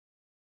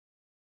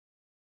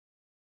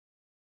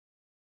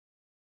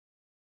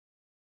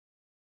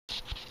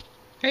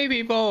Hey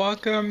people,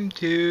 welcome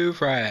to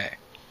Friday.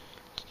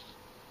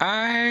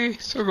 I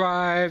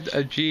survived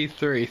a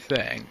G3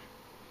 thing.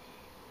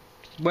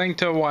 Link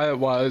to what it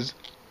was.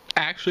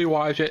 Actually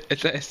watch it,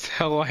 it's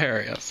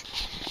hilarious.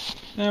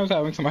 And I was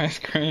having some ice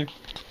cream.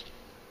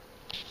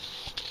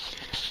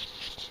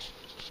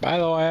 By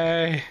the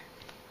way,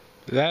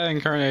 that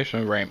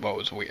incarnation of Rainbow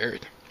was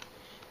weird.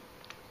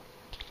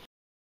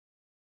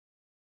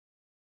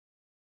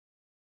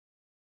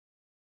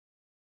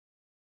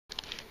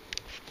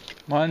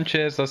 Lunch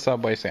is a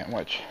Subway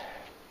sandwich.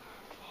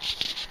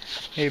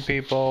 Hey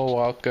people,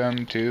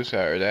 welcome to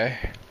Saturday.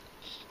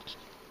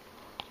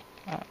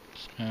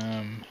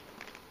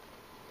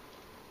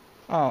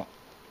 Oh.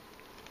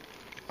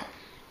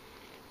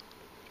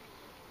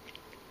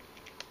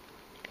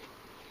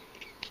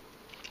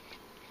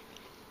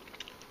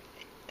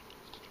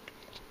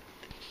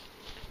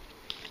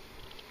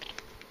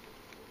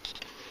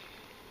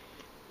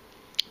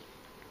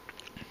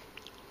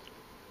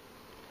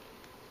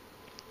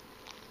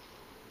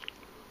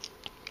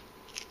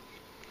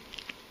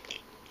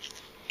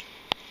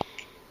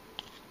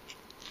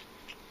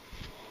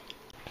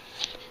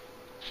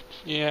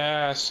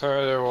 Yeah,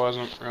 so there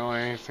wasn't really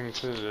anything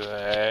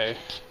today.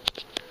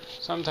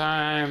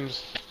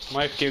 Sometimes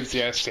life gives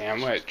you a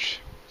sandwich.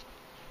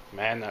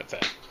 Man, that's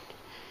it.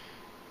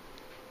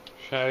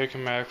 Shall I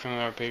come back from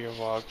the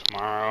ComboVlog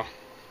tomorrow?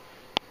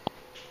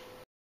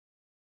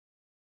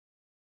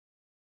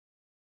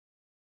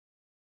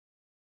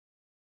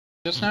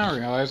 Just now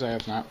realized I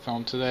have not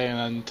filmed today, and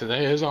then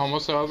today is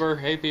almost over.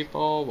 Hey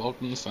people,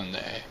 welcome to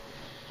Sunday.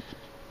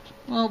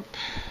 Well,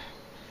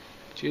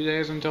 2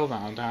 days until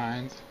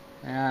Valentine's.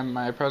 And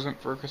my present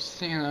for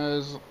Christina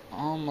is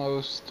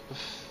almost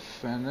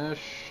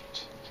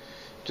finished.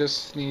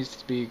 Just needs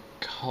to be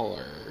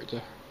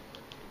colored.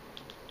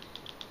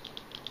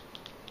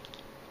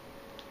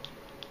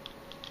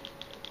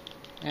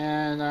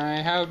 And I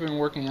have been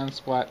working on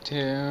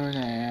Splatoon,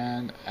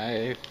 and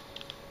I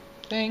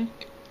think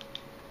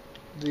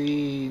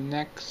the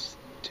next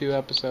 2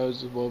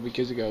 episodes will be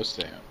good to go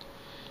soon.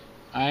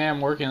 I am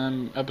working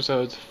on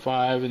episodes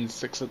 5 and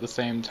 6 at the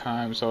same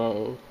time,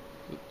 so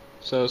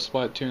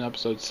Splatoon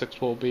episode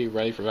 6 will be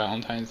ready for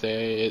Valentine's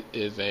Day. It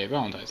is a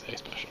Valentine's Day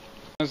special.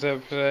 That's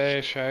it for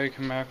today. Shall I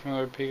come back from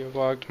another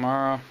ComboVlog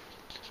tomorrow?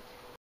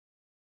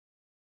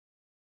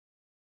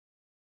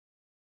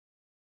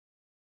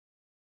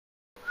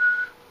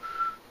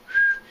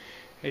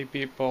 Hey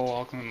people,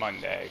 welcome to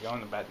Monday. Going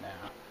to bed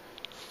now.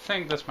 I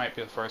think this might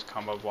be the first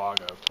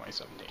ComboVlog of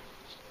 2017.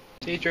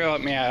 Teacher,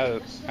 let me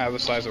have the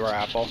size of our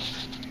apple.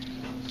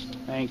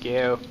 Thank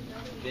you.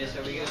 This,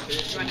 are we gonna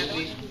finish? You want to have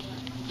these?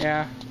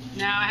 Yeah.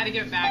 No, I had to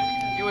give it back.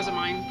 It wasn't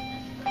mine.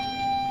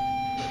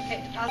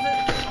 Okay, deposit.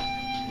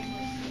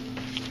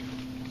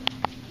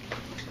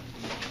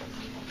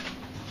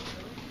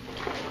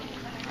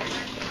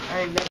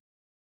 Alright,